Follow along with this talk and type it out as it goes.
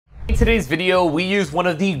In today's video, we use one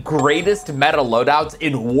of the greatest meta loadouts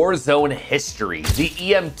in Warzone history, the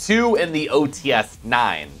EM2 and the OTS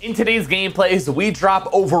 9. In today's gameplays, we drop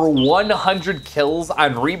over 100 kills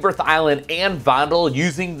on Rebirth Island and Vondel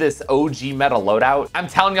using this OG meta loadout. I'm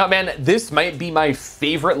telling y'all, man, this might be my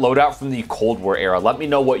favorite loadout from the Cold War era. Let me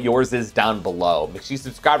know what yours is down below. Make sure you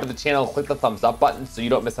subscribe to the channel, click the thumbs up button so you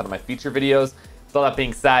don't miss out on my future videos. With all that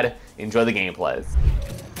being said, enjoy the gameplays.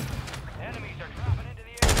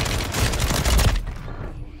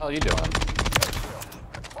 How are you doing?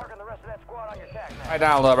 Right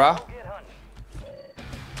down, little bro.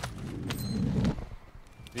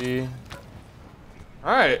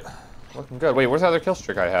 All right, looking good. Wait, where's the other kill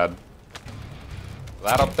streak I had?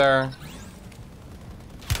 That up there.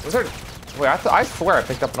 Was there? Wait, I swear I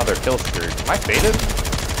picked up another kill streak. Am I faded?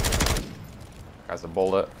 Guy's a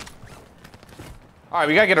bullet. All right,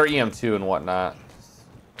 we gotta get our EM2 and whatnot.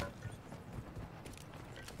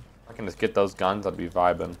 I can just get those guns, I'd be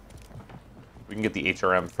vibing. We can get the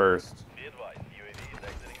HRM first.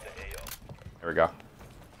 There we go.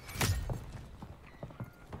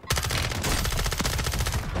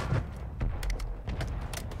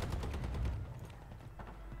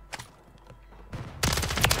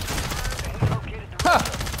 Huh.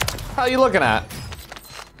 How you looking at?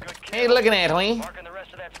 Hey, looking at me?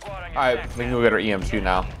 Alright, we can go get our EM2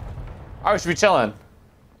 now. Alright, we should be chilling.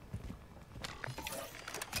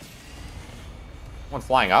 One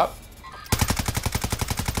flying up.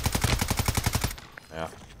 Yeah.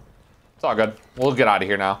 It's all good. We'll get out of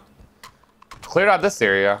here now. Cleared out this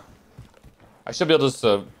area. I should be able to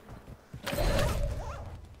just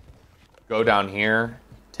go down here,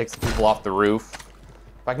 take some people off the roof.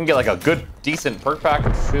 If I can get like a good, decent perk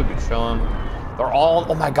package, should be chilling. They're all,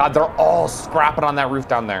 oh my god, they're all scrapping on that roof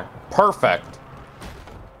down there. Perfect.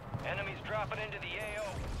 Enemies dropping into the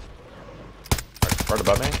AO. Right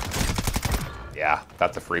above me. Yeah,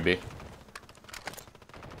 that's a freebie.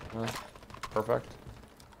 Perfect.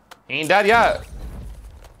 He ain't dead yet.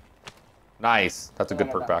 Nice. That's a good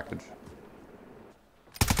perk package.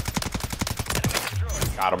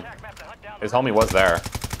 Got him. His homie was there.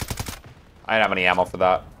 I didn't have any ammo for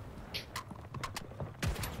that.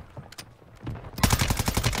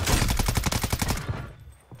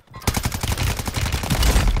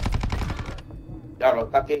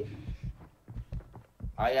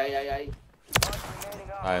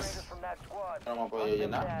 Nice.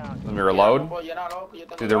 Let me reload.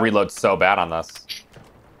 Dude, the reload's so bad on this.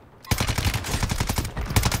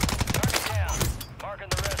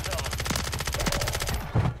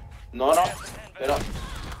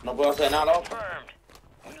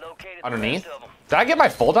 Underneath? Did I get my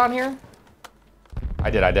full down here?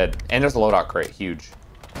 I did. And there's a loadout crate, huge.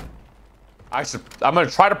 I'm gonna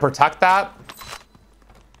try to protect that.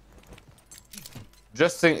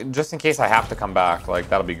 Just in case I have to come back, like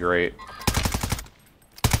that'll be great.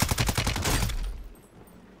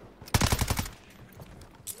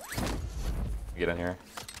 Get in here.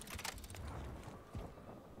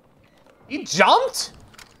 He jumped?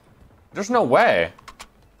 There's no way.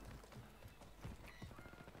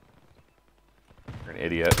 You're an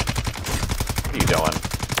idiot. What are you doing?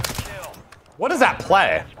 What is that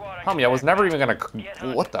play? Homie, I was never even gonna.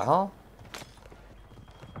 What the hell?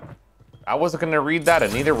 I wasn't gonna read that,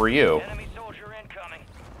 and neither were you. Enemy soldier incoming.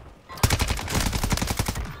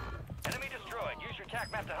 Enemy destroyed. Use your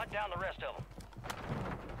TAC map to hunt down the rest of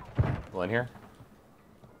them. People in here.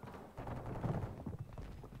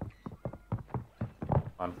 Come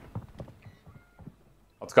on.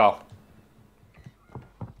 Let's go.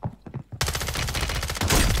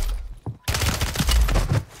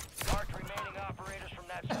 Marked remaining operators from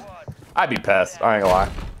that squad. I'd be pissed. I ain't gonna lie.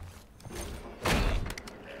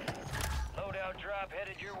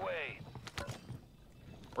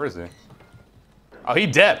 Where is he? Oh, he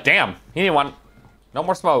dipped. Damn. He didn't want... No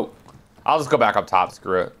more smoke. I'll just go back up top.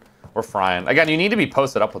 Screw it. We're frying. Again, you need to be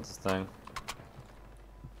posted up with this thing.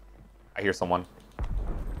 I hear someone.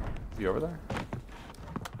 Is he over there?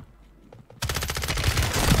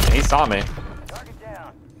 Yeah, he saw me.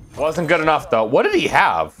 Wasn't good enough, though. What did he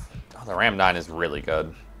have? Oh, the Ram 9 is really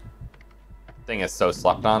good. Thing is so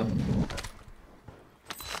slept on.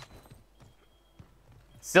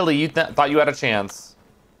 Silly, you thought you had a chance.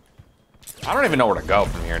 I don't even know where to go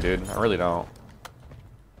from here, dude. I really don't.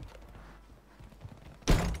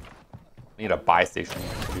 Need a buy station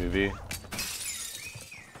UV.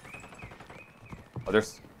 Oh,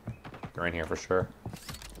 they're in here for sure.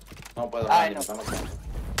 I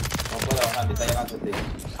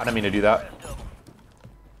didn't mean to do that.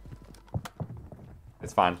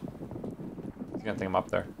 It's fine. He's gonna think I'm up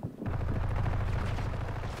there.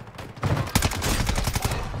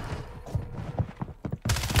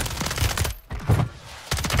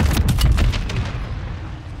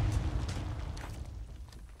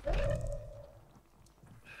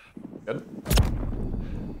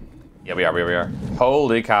 Yeah, we are.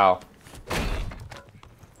 Holy cow.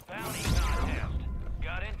 Bounty contest.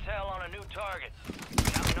 Got intel on a new target.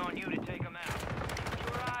 Counting on you to take them out. Keep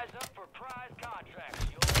your eyes up for prize contracts.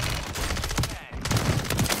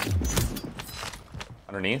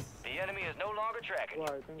 Underneath? The enemy is no longer tracking you.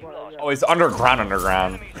 You lost. Oh, he's underground.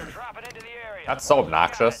 Enemies are dropping into the area. That's so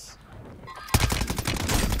obnoxious.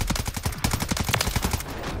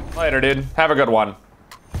 Later, dude. Have a good one.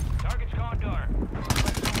 Target's gone dark. Let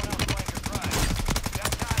someone else flank your prize. You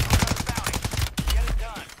got time for another bounty. Get it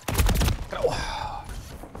done.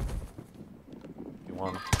 You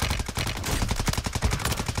won.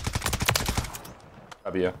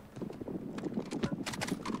 W.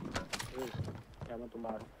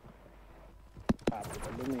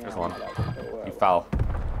 There's one. You fell.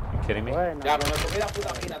 You kidding me?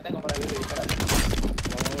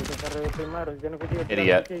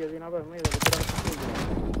 Idiot.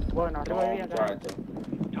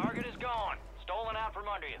 Target is gone. Stolen out from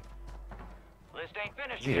under you. List ain't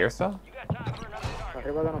finished. Is he here still? You got time for another target.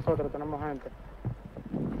 Arriba de nosotros tenemos gente.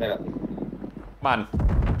 Come on.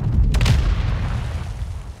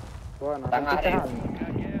 Bueno, Están ¿rompiste arriba. algo?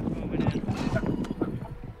 Got gas moving in.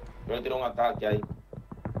 Yo le tiro un ataque ahí.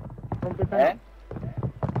 ¿Rompiste algo?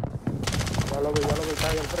 Ya lo vi, está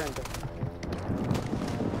ahí al frente.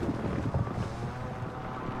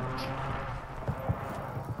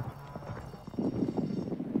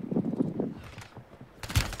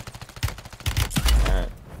 Alright.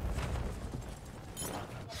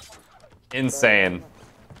 Insane.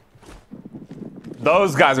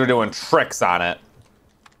 Those guys are doing tricks on it.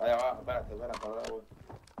 Allá abajo, espérate, ahora voy.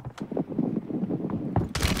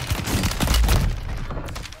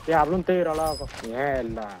 Diablo, un tiro, loco.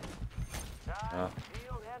 Mierda. Oh.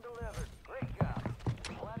 Sealed and delivered. Great job.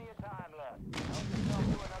 Plenty of time left. Help yourself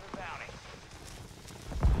to another bounty.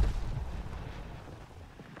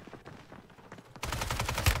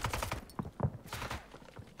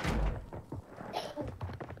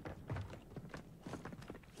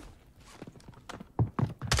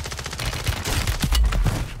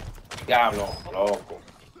 Diablo, loco.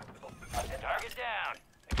 Target down.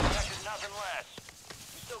 Expected nothing less.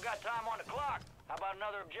 We still got time on the clock. How about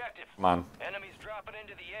another objective? Come on. Enemies dropping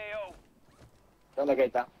into the AO. ¿Dónde que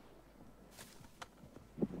está?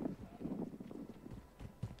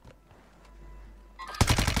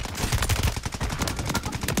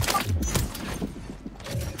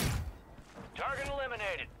 Target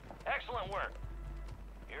eliminated. Excellent work.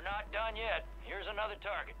 You're not done yet. Here's another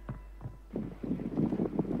target.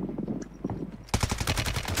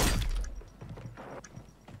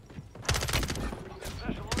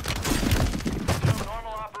 Special order. Resume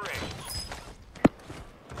normal operations.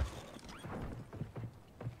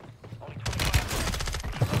 Only 25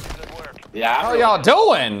 minutes. Good work. How Diablo. y'all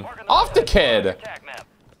doing? Marking Off the kid. attack map.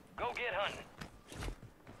 Go get hunting.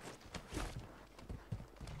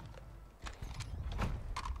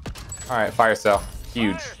 Alright, fire sale.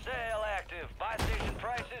 Huge. Fire sale active. Buy station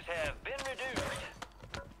prices have been reduced.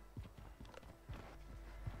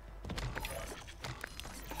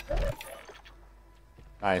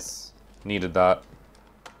 Nice. Needed that.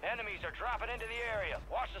 Enemies are dropping into the area.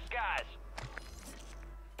 Watch the skies.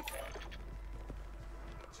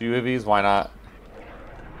 2 UAVs, why not?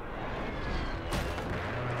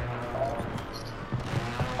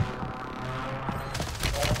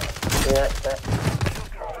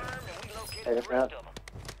 Confirmed, and we located the rest of them.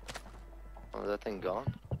 Oh, is that thing gone?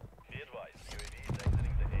 Be advised, UAV is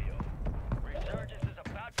exiting the AO. Resurgence is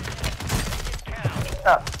about to make it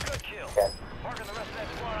count. Good kill. Marking the rest of that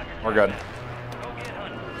squad on your We're good. attack map. Go get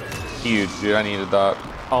hunting. Huge, dude. I needed that.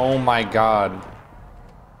 Oh my god.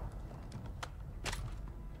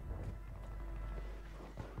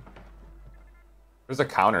 There's a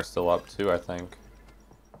counter still up too, I think.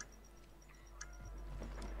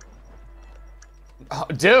 Oh,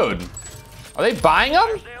 dude, are they buying them?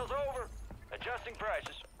 Sales over. Adjusting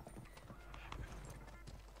prices.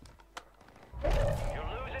 You're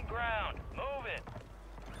losing ground. Move it.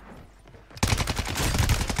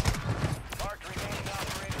 Marked remaining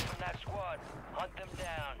operators from that squad. Hunt them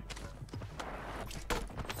down.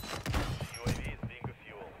 UAV is being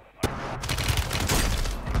refueled.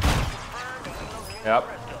 Confirmed, and we located Yep. the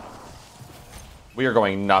rest of them. We are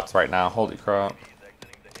going nuts right now. Holy crap. He's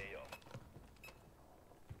exiting the AO.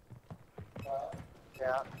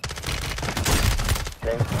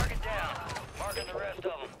 Target down. Marking the rest of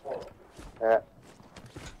them.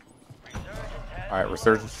 All right,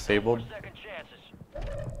 resurgence disabled. Second chances.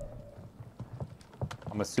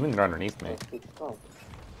 I'm assuming they're underneath me. Upgrades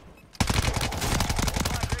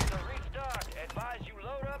are restocked. Advise you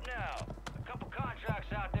load up now. A couple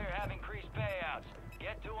contracts out there have increased payouts.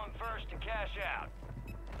 Get to them first out.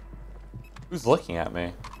 Who's looking at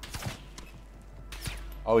me?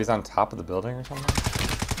 Oh, he's on top of the building or something?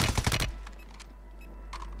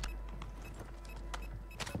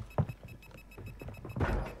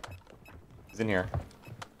 He's in here.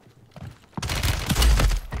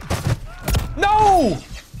 No!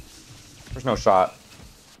 There's no shot.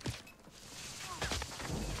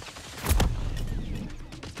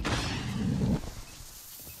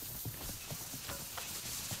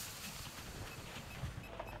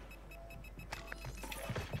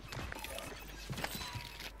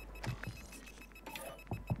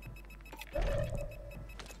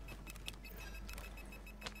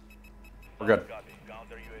 We're good.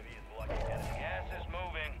 Counter UAV is lucky. Gas is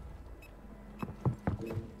moving.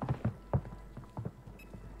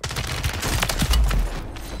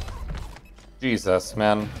 Jesus,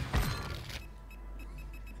 man.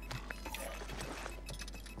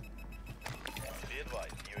 Be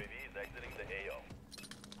advised, UAV is exiting the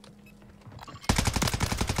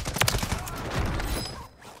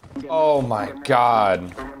AO. Oh my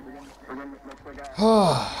God.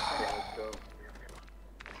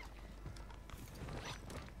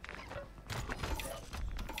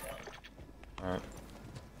 Alright.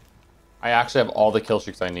 I actually have all the kill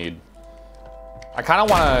streaks I need. I kind of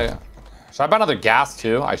want to... Should I buy another gas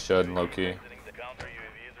too? I should, low-key. Exiting the counter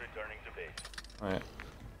UAV is returning to base. Alright.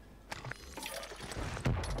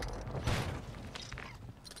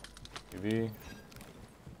 UV.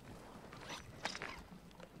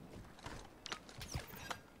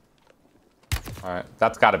 Alright,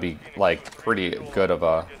 that's got to be, like, pretty good of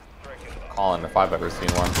a call-in if I've ever seen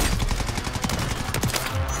one.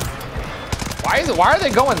 Why are they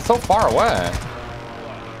going so far away?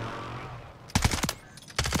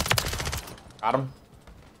 Got him.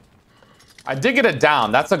 I did get it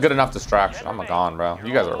down. That's a good enough distraction. I'm gone, bro.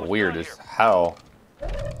 You guys are weird as hell.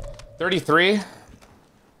 33.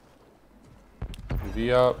 UV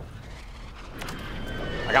up.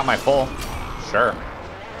 I got my full. Sure.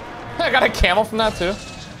 I got a camel from that too. All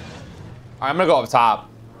right, I'm gonna go up top.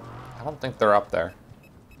 I don't think they're up there.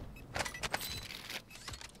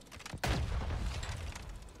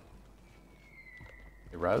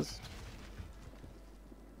 He res?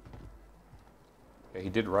 Yeah, he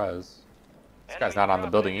did res. This guy's not on the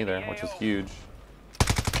building either, which is huge.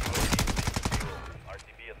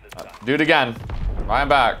 Do it again. Buy him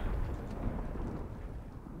back.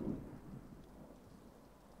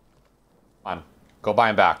 Come on. Go buy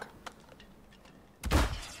him back.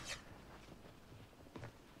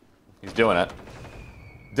 He's doing it.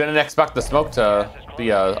 Didn't expect the smoke to be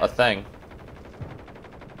a thing.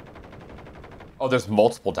 Oh, there's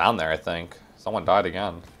multiple down there, I think. Someone died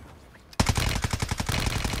again.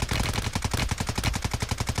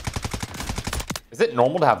 Is it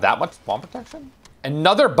normal to have that much spawn protection?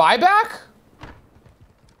 Another buyback?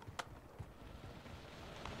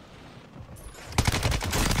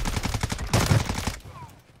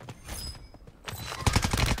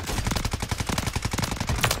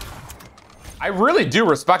 I really do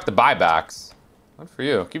respect the buybacks. Good for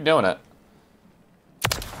you. Keep doing it.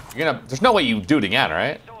 You're gonna. There's no way you do it again,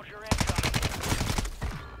 right?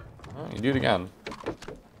 Oh, you do it again.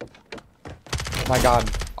 Oh my God!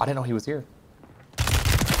 I didn't know he was here.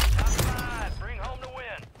 Bring home the win.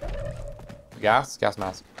 Gas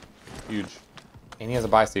mask, huge. And he has a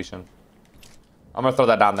buy station. I'm gonna throw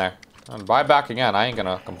that down there. And buy back again. I ain't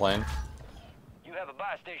gonna complain. You have a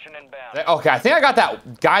buy station inbound. Okay, I think I got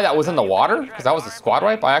that guy that was in the water because that was a squad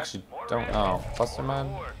wipe. I actually don't know. Buster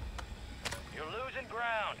man. You're losing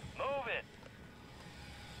ground. Move it.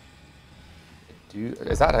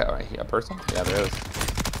 Is that a person? Yeah, there is.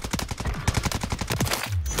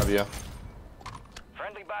 W.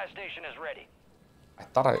 Friendly buy station is ready. I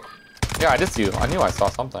thought yeah, I did see you. I knew I saw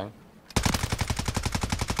something.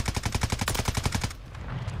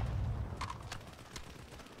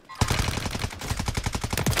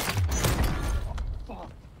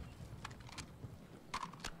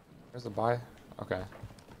 There's a buy. Okay.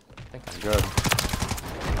 I think I'm good.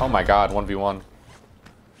 Oh my God, 1v1.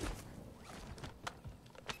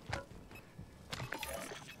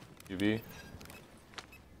 UV.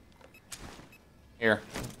 Here.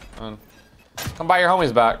 Come buy your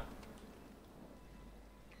homies back.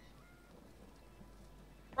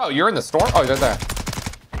 Bro, you're in the store? Oh, you're there.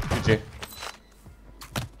 GG.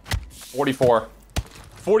 44.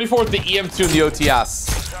 44 with the EM2 and the OTS.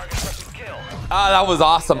 Ah, that was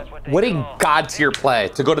awesome. What a god tier play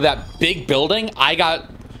to go to that big building. I got,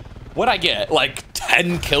 what'd I get? Like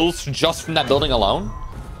 10 kills just from that building alone?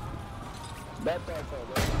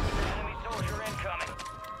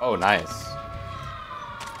 Oh, nice.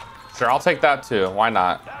 Sure, I'll take that too. Why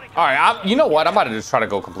not? All right, you know what? I'm about to just try to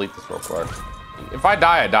go complete this real quick. If I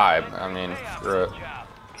die, I die. I mean, screw it.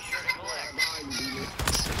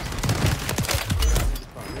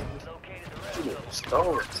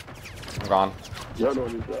 I'm gone.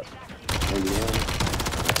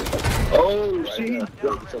 Oh, shit.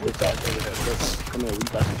 Come here, we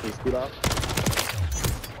got to scoot off.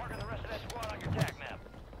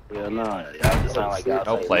 Yeah, nah. Y'all just sound like y'all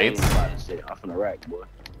No plates? Off in the rack, boy.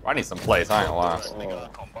 I need some plates. I ain't gonna lie.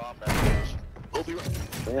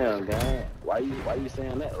 Damn, guy. Why you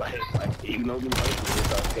saying that? Like you know me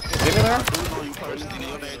personally. Get in there?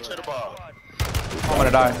 I'm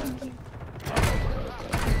gonna die.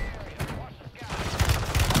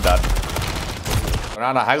 I'm dead. We're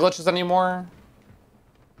not on high glitches anymore?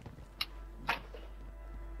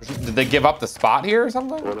 Did they give up the spot here or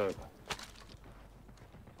something? What up?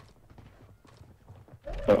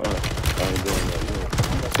 I ain't doing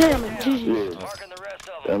that. Damn it,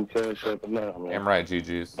 GG. I'm playing shit now, man. Damn right,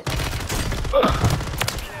 GG's. What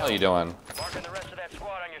are you doing? Marking the rest of that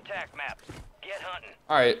squad on your tac map. Get hunting.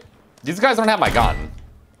 Alright. These guys don't have my gun.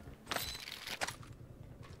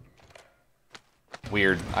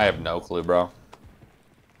 Weird. I have no clue, bro.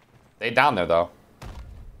 They down there, though.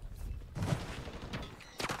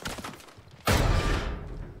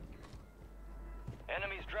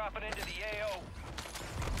 Enemies dropping into the AO.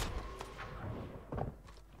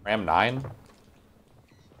 Ram 9?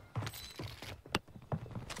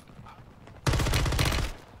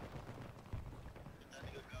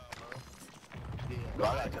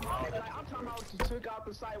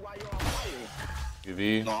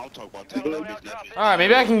 UV. No, I'm talking about taking that bitch. Alright,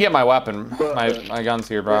 maybe I can get my weapon, my guns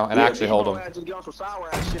here, bro, and actually hold them. Just get on some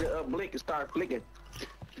sour ass shit up, blick and start flicking.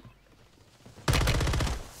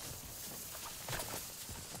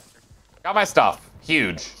 Got my stuff.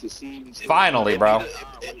 Huge. Finally, bro.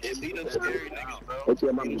 What's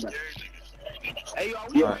your mama? Hey, yo,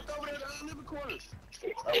 we over there in living quarters.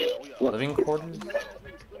 Living quarters?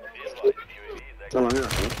 Come on here.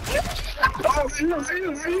 Oh, right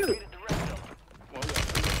here.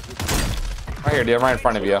 Right here, dude. I'm right in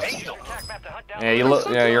front of you. Yeah, you look.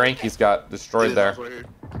 Yeah, your Yankees got destroyed there.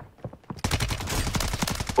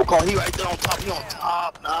 Oh, he right there on top. He on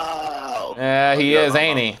top now. Yeah, he is,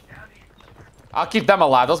 ain't he? I'll keep them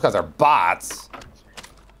alive. Those guys are bots.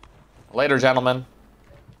 Later, gentlemen.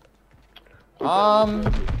 Are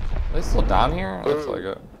they still down here? Looks like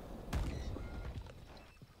it.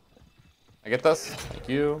 I get this? Thank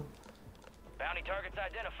you. Bounty targets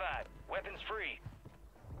identified. Weapons free.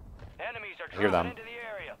 Enemies are I hear them. dropping into the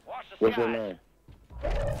area. Watch the What's your skies.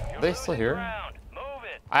 name? Are they still here? Ground. Move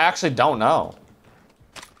it. I actually don't know.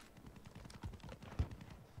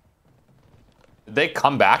 Did they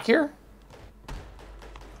come back here?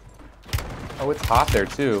 Oh, it's hot there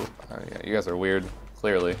too. Oh, yeah, you guys are weird,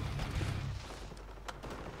 clearly.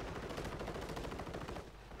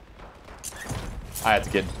 I had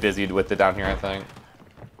to get busied with it down here, I think.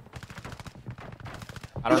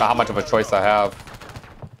 I don't know how much of a choice I have.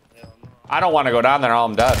 I don't want to go down there, or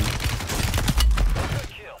I'm dead. Good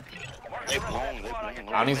kill. Mark the rest of that squad on your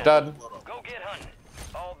tac Bounty's map. dead. Go get hunting.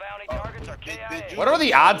 All bounty targets are KIA. What are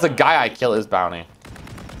the odds a guy I kill is bounty?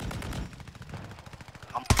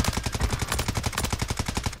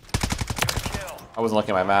 Kill. I wasn't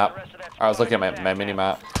looking at my map. I was looking at my mini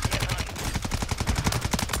map.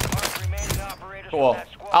 Mark remaining operators from Cool. that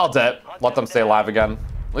squad. I'll dip. Let them stay alive again.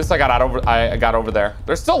 At least I got out over. I got over there.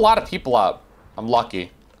 There's still a lot of people up. I'm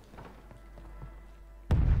lucky.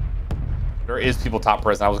 There is people top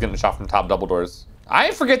prison. I was getting shot from top double doors. I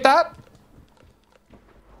ain't forget that.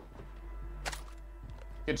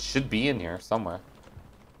 It should be in here somewhere.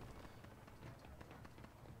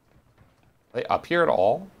 Are they up here at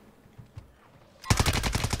all?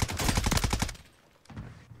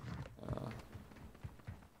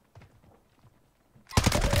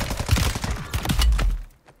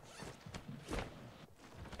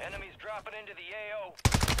 Enemies dropping into the AO.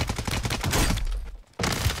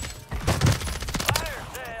 Fire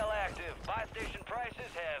sale active. Buy station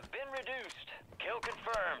prices have been reduced. Kill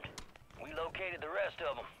confirmed. We located the rest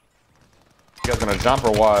of them. You guys gonna jump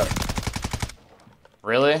or what?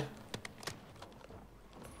 Really?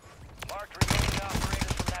 Marked remaining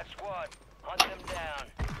operators from that squad. Hunt them down.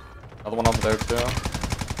 Another one over there too.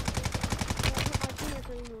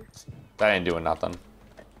 That ain't doing nothing.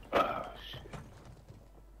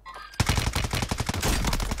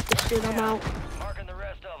 Shit, I'm out. Marking the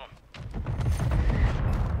rest of them.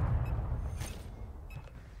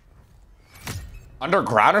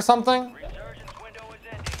 Underground or something? Resurgence window is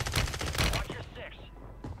ending. Watch your six.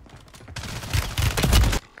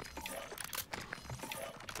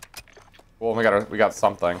 Cool. Cool, we got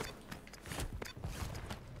something.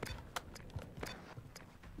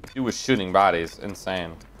 He was shooting bodies.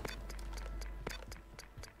 Insane.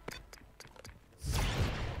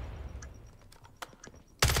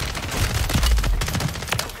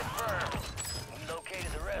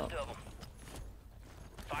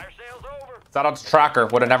 Shout out to Tracker.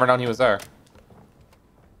 Would have never known he was there.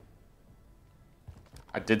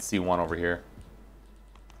 I did see one over here.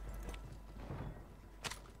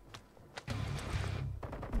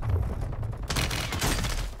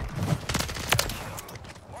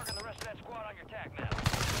 Marking the rest of that squad on your tac map.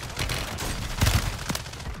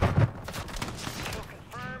 Kill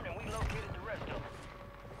confirmed, and we located the rest of them.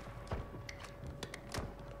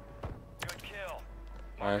 Good kill.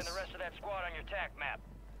 Marking Nice. the rest of that squad on your tac map.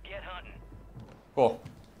 Get hunting. Cool.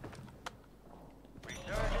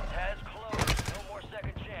 Resurgence has closed. No more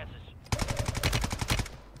second chances.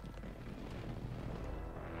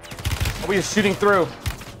 Oh, we are shooting through.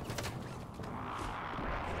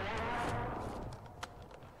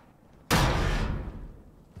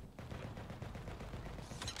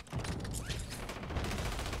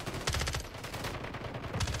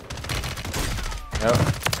 Yep.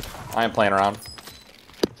 I ain't playing around.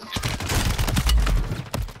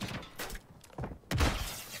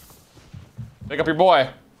 Pick up your boy.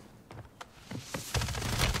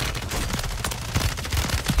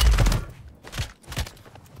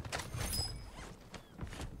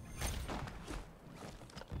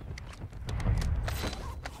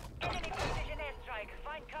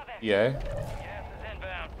 Yeah. Gas is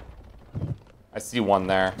inbound. I see one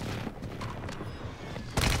there.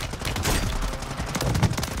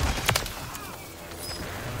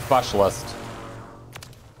 Specialist.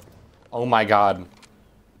 Oh my god.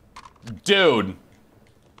 Dude.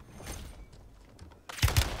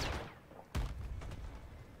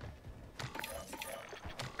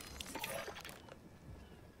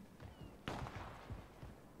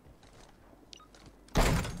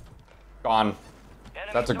 Gone.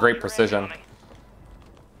 That's a great precision.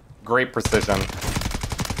 Great precision.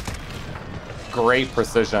 Great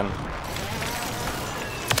precision.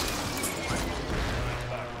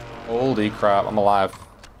 Holy crap, I'm alive.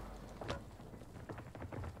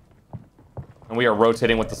 And we are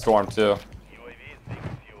rotating with the storm too. UAV is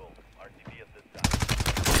taking fuel. RTB at this time.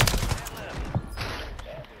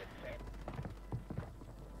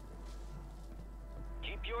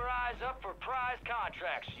 Keep your eyes up for prize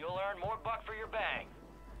contracts. You'll earn more buck for your bang.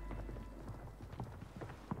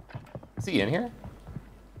 Is he in here?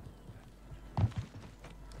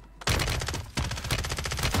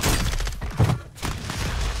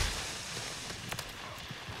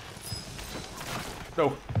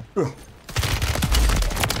 No. Ugh.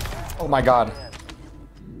 Oh my god.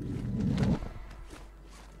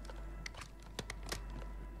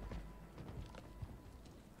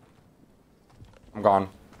 I'm gone.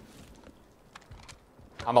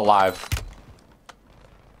 I'm alive.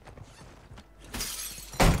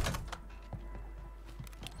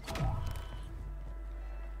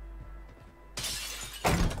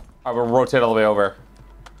 I will rotate all the way over.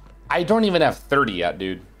 I don't even have 30 yet,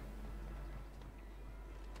 dude.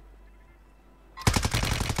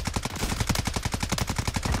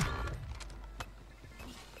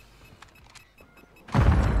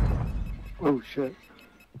 Oh shit.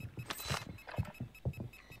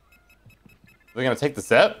 Are they gonna take the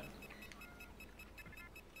sip?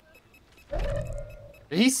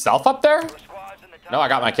 Did he self up there? No, I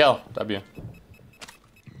got my kill. W.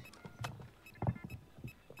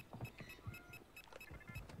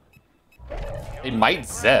 They might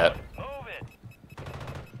zip. Move it.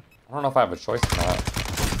 I don't know if I have a choice in that.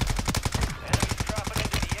 Enemies dropping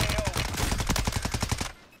into the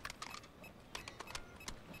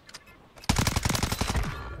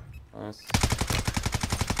AO. Nice.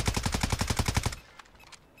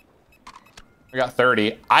 We got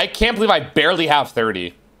 30. I can't believe I barely have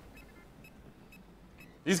 30.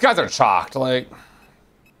 These guys are chalked. Like,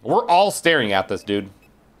 we're all staring at this, dude.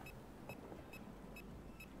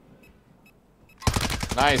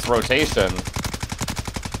 Nice rotation.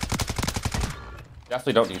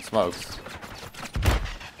 Definitely don't need smokes.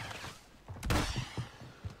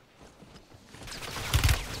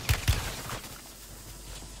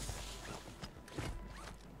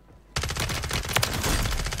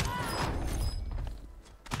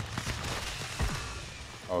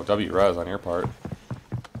 Oh, W res on your part.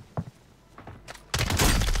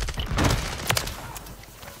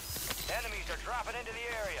 Enemies are dropping into the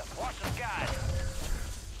area. Watch the skies.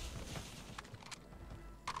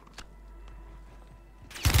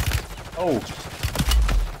 Oh.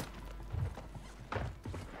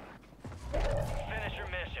 Finish your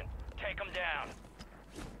mission. Take them down.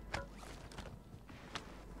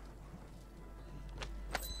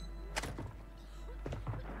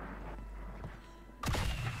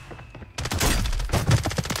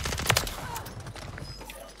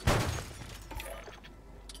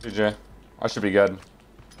 GG. I should be good.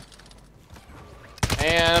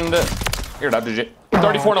 And you're up, GG.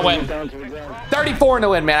 34 to win. 34 to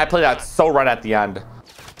win, man. I played that so right at the end.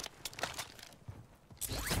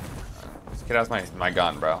 This kid has my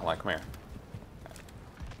gun, bro. Like, come here.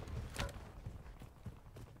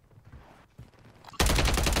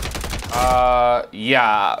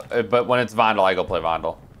 Yeah, but when it's Vondel, I go play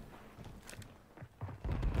Vondel.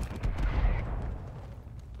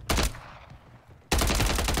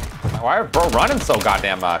 Why are bro running so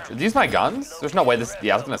goddamn much? Are these my guns? There's no way this,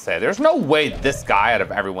 yeah, I was gonna say, there's no way this guy out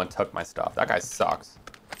of everyone took my stuff. That guy sucks.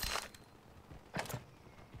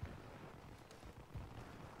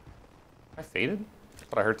 I faded?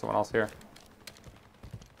 But I heard someone else here.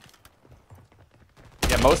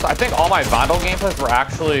 Yeah, I think all my Vondel gameplays were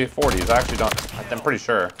actually 40s. I actually don't, I'm pretty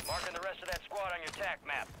sure. Marking the rest of that squad on your tac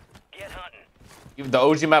map. Get hunting. Even the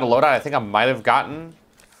OG metal loadout, I think I might have gotten,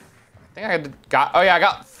 oh yeah, I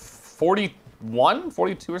got 41,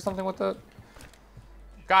 42 or something with it.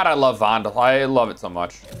 God, I love Vondel. I love it so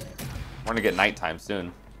much. We're gonna get nighttime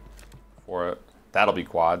soon for it. That'll be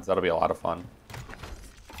quads. That'll be a lot of fun.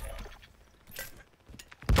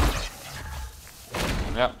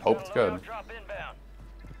 Yep, hope it's good.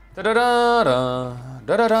 Da da da da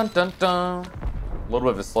da da da da da. A little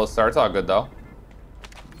bit of a slow start. It's all good though.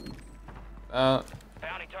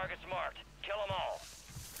 Bounty targets marked. Kill them all.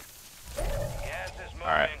 Gas is moving. All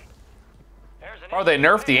right. Oh, they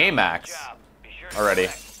nerfed the AMAX already.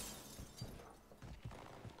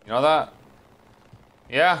 You know that?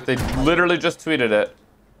 Yeah, they literally just tweeted it.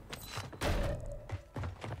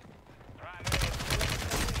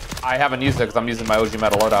 I haven't used it because I'm using my OG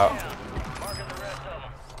metal loadout.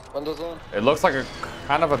 It looks like a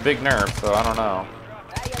kind of a big nerf, so I don't know.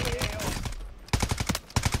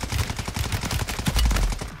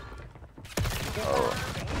 Oh.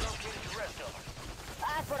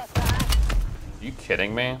 Are you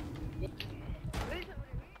kidding me?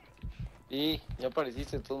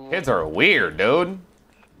 Kids are weird, dude.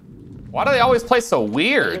 Why do they always play so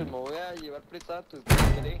weird?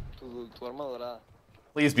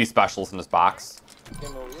 Please be specials in this box.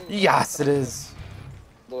 Yes, it is.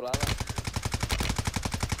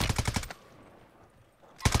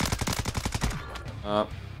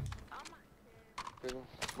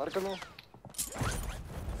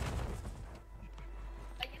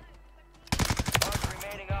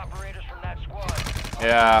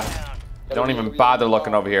 Yeah. Don't even bother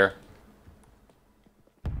looking over here.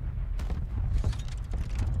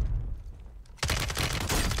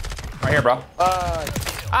 Right here, bro.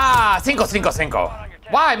 Ah, 5-5-5.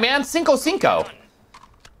 Why, man? 5-5.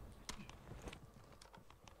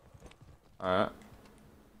 Alright.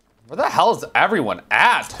 Where the hell is everyone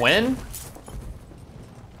at, twin?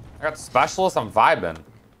 I got specialists, I'm vibing.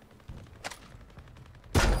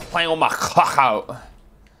 Playing with my cock out.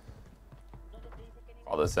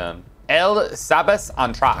 Call this in. El Sabes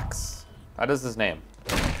Antrax. That is his name.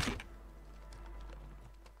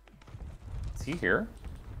 Is he here?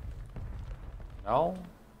 No?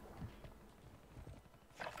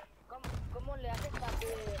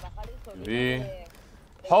 B.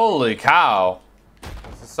 Holy cow.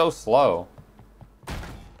 This is so slow.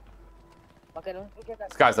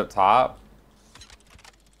 This guy's up top.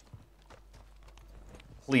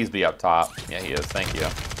 Please be up top. Yeah, he is. Thank you.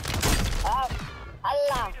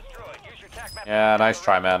 Yeah, nice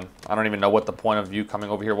try, man. I don't even know what the point of you coming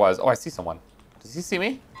over here was. Oh, I see someone. Does he see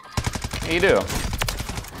me? Yeah, you do.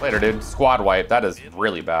 Later, dude. Squad wipe. That is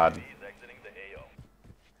really bad.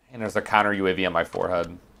 And there's a counter UAV on my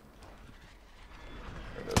forehead.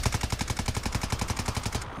 There it is.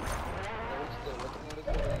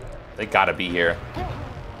 They gotta be here.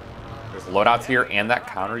 There's loadouts here, and that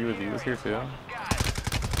counter UAV was here too.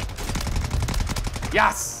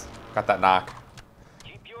 Yes! Got that knock.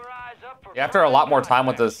 Yeah, after a lot more time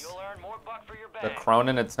with this, the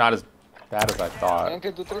Cronin, it's not as bad as I thought.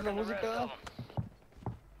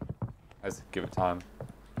 Let's give it time.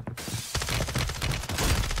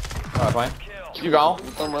 Oh, fine. You go.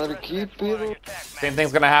 Same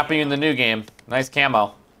thing's gonna happen in the new game. Nice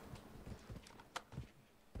camo.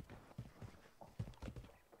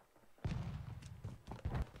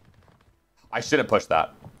 I shouldn't push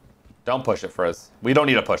that. Don't push it, Frizz. We don't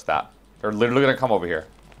need to push that. They're literally gonna come over here.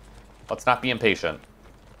 Let's not be impatient.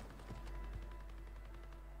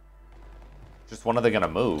 Just when are they gonna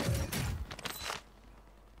move?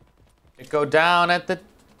 It go down at the...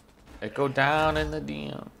 It go down in the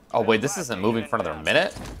DM. Oh wait, this isn't moving for another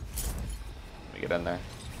minute? Let me get in there.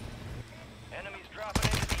 Enemies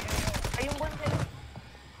dropping into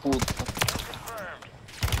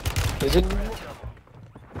the Is it?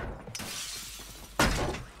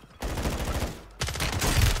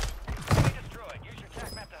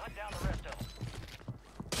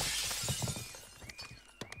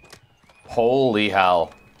 Holy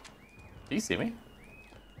hell. Do you see me?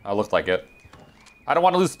 Oh, looked like it. I don't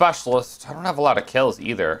want to lose specialist. I don't have a lot of kills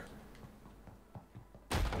either.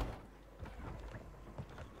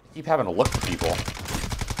 Keep having to look for people.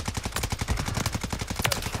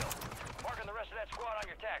 Marking the rest of that squad on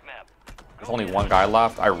your attack map. There's only one guy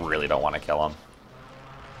left. I really don't want to kill him.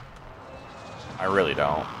 I really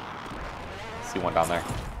don't. See one down there.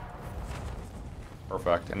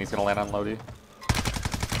 Perfect. And he's going to land on Lodi.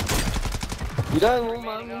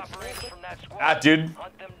 Remaining operators from that squad. That dude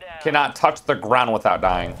Hunt them down. cannot touch the ground without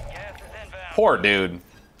dying. Gas is inbound. Poor dude.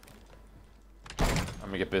 Let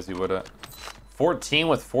me get busy with it. 14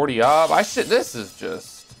 with 40 up. This is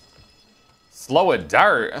just slow as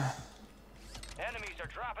dirt. Enemies are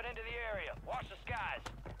dropping into the area. Watch the skies.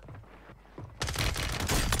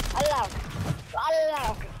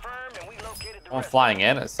 Confirmed, and we located the I'm rest. flying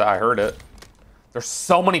in. I heard it. There's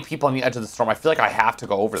so many people on the edge of the storm. I feel like I have to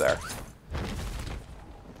go over there.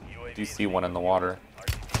 Do you see one in the water?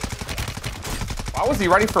 Why was he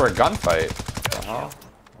ready for a gunfight?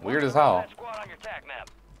 Weird as hell. That squad on your attack map.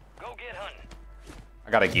 Go get hunting.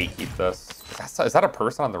 I gotta gatekeep this. Is that a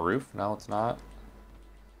person on the roof? No, it's not.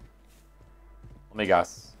 Let me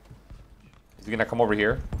guess. Is he gonna come over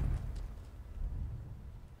here?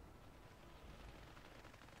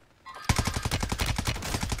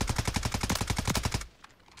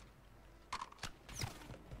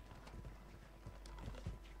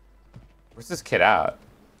 Where's this kid at?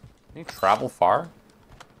 Can he travel far?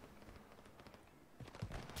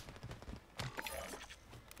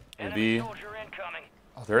 Enemy Maybe. soldier incoming.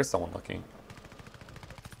 Oh, there is someone looking.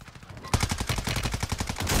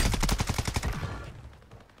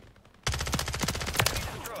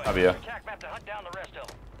 Nadia. Attack map to hunt down the rest of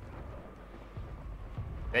them.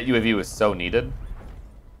 That UAV was so needed.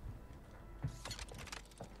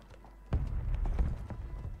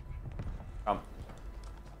 Come.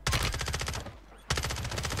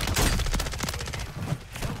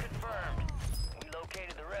 Confirmed. We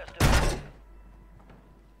located the rest of them.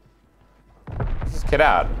 Where's this kid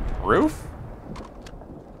at? Roof?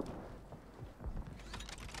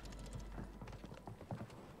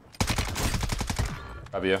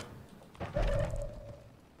 W. Kill.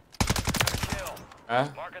 Eh?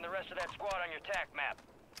 Marking the rest of that squad on your attack map.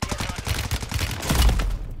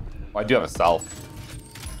 Well, I do have a self.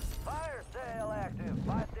 Fire sale active.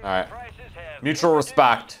 Alright. Prices have Mutual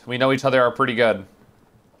respect. We know each other are pretty good.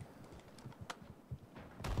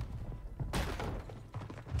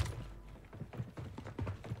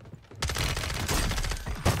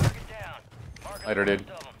 Later, dude.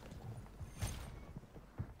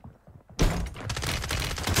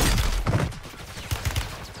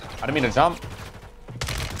 I didn't mean to jump.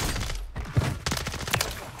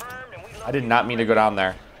 I did not mean to go down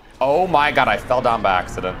there. Oh my god, I fell down by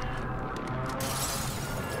accident.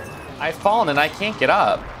 I've fallen and I can't get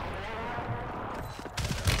up.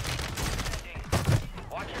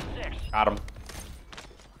 Got him.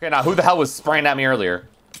 Okay, now who the hell was spraying at me earlier?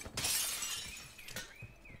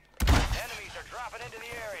 Enemies are dropping into the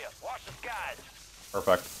area. Watch the skies.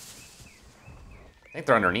 Perfect. I think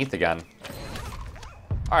they're underneath again.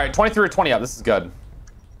 All right, 23 or 20 up. This is good.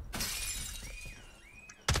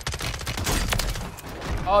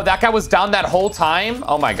 Oh, that guy was down that whole time?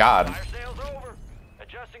 Oh my god. Fire sale's over.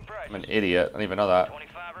 Adjusting prices. I'm an idiot. I didn't even know that.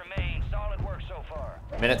 25 remain. Solid work so far.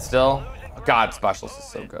 Minute still. Oh, god, specialist is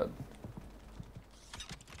so good.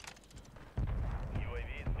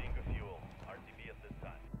 UAV is being fuel. RTB at this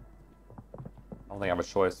time. I don't think I have a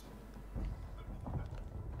choice.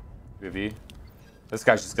 UAV. This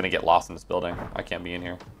guy's just gonna get lost in this building. I can't be in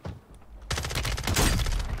here.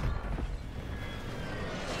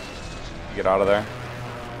 Get out of there.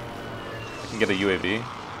 I can get a UAV. Remaining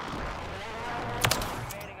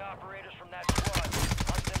operators from that squad.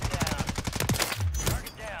 Hunt them down.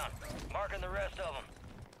 Target down. Marking the rest of them.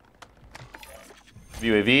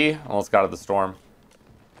 UAV. Almost got out of the storm.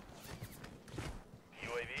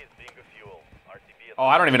 UAV is being fuel. RTB. Oh,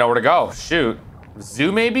 I don't even know where to go. Shoot.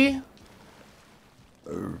 Zoo maybe?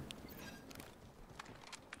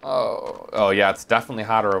 Oh yeah, it's definitely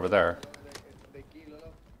hotter over there.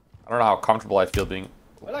 I don't know how comfortable I feel being.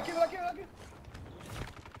 Gotta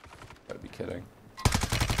be kidding.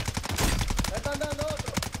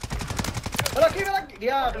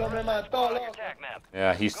 Attack map.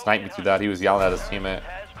 Yeah, he sniped me through that. He was yelling at his teammate.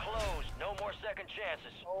 Has closed. No more second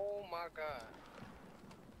chances. Oh my god.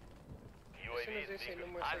 UAV is being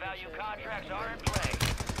high value contracts are in play.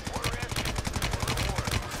 More risk, more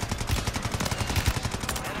reward.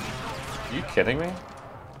 Are you kidding me?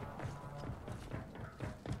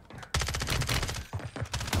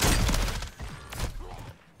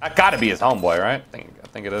 That gotta be his homeboy, right? I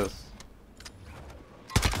think it is.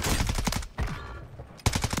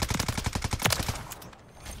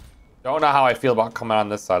 Don't know how I feel about coming on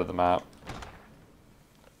this side of the map.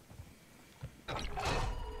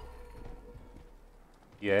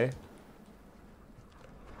 Yay.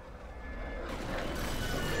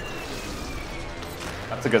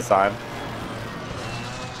 That's a good sign.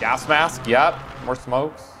 Gas mask, yep. More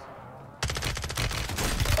smokes.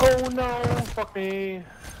 Oh no, fuck me.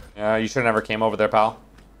 Yeah, you should have never came over there, pal.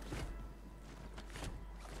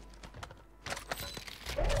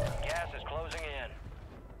 Gas is closing in.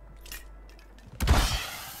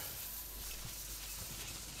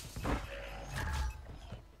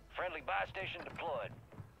 Friendly buy station deployed.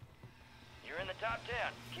 You're in the top 10.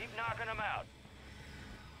 Keep knocking them out.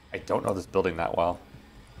 I don't know this building that well.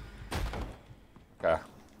 Okay.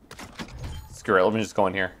 Screw it, let me just go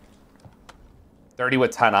in here. 30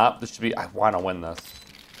 with 10 up. This should be, I want to win this.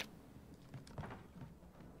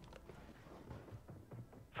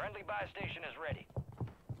 Friendly buy station is ready.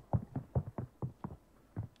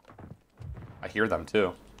 I hear them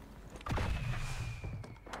too.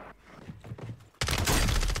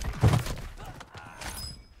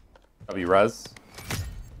 W res.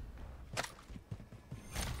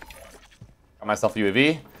 Got myself a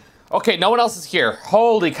UAV. Okay, no one else is here.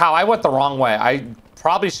 Holy cow, I went the wrong way. I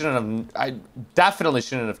probably shouldn't have, I definitely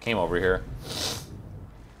shouldn't have came over here.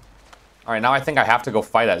 All right, now I think I have to go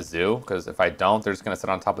fight at zoo, because if I don't, they're just gonna sit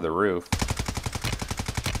on top of the roof.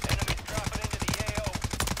 Enemies dropping into the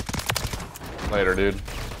AO. Later, dude.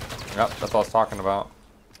 Yep, that's what I was talking about.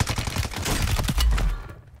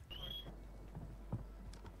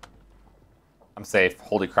 I'm safe.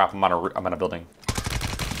 Holy crap, I'm on a building.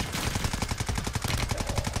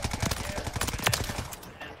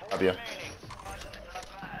 W.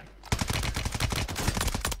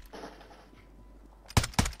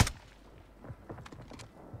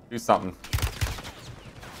 Do something.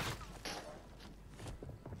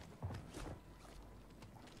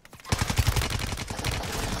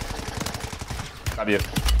 W.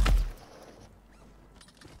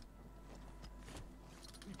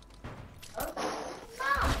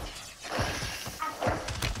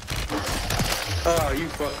 Oh, you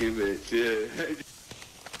fucking bitch, yeah.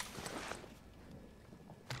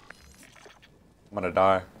 I'm gonna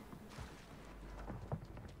die.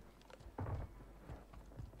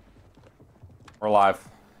 We're alive.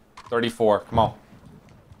 34, come on.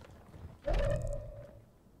 I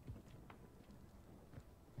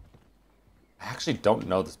actually don't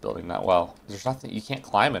know this building that well. There's nothing, you can't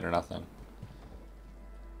climb it or nothing.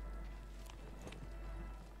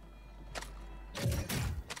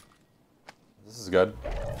 This is good.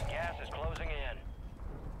 Gas is closing in.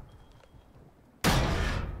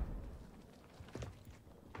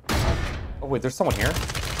 Oh wait, there's someone here.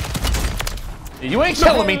 You ain't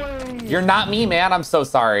killing me. You're not me, man. I'm so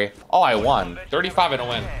sorry. Oh, I won. 35 and a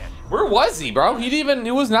win. Where was he, bro? He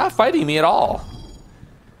was not fighting me at all.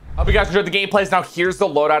 Hope you guys enjoyed the gameplays. Now here's the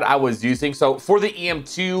loadout I was using. So for the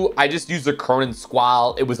EM2, I just used the Cronin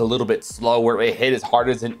Squall. It was a little bit slower. It hit as hard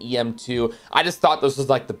as an EM2. I just thought this was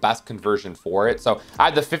like the best conversion for it. So I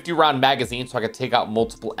had the 50 round magazine so I could take out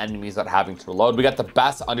multiple enemies without having to reload. We got the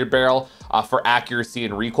best underbarrel for accuracy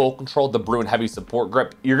and recoil control, the Bruin heavy support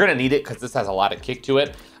grip. You're gonna need it because this has a lot of kick to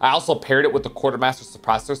it. I also paired it with the quartermaster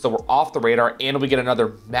suppressor, so we're off the radar and we get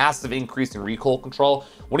another massive increase in recoil control.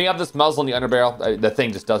 When you have this muzzle in the underbarrel, the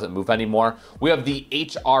thing just doesn't move anymore. We have the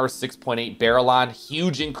HR 6.8 barrel on,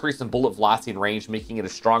 huge increase in bullet velocity and range, making it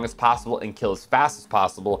as strong as possible and kill as fast as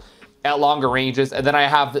possible at longer ranges. And then I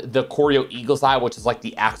have the Choreo Eagle's Eye, which is like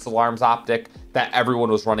the Axle Arms optic that everyone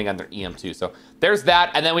was running on their EM2. So there's that.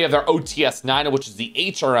 And then we have our OTS 9, which is the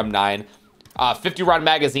HRM 9. 50 round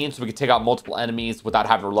magazine, so we can take out multiple enemies without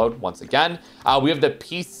having to reload once again. We have the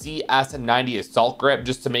PCS 90 assault grip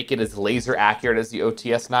just to make it as laser accurate as the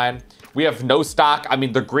OTS 9. We have no stock. I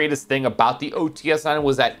mean, the greatest thing about the OTS 9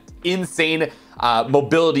 was that insane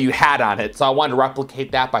mobility you had on it. So I wanted to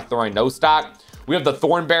replicate that by throwing no stock. We have the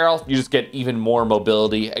Thorn Barrel. You just get even more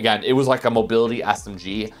mobility. Again, it was like a mobility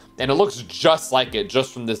SMG, and it looks just like it,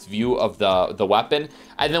 just from this view of the weapon.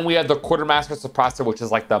 And then we have the Quartermaster Suppressor, which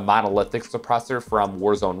is like the monolithic suppressor from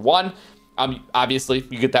Warzone 1. Obviously,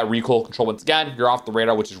 you get that recoil control once again. You're off the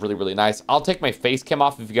radar, which is really, really nice. I'll take my face cam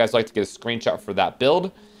off if you guys like to get a screenshot for that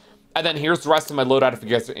build. And then here's the rest of my loadout if you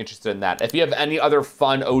guys are interested in that. If you have any other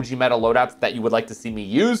fun OG meta loadouts that you would like to see me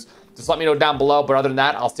use, just let me know down below. But other than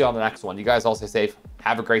that, I'll see you on the next one. You guys all stay safe.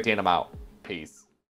 Have a great day, and I'm out. Peace.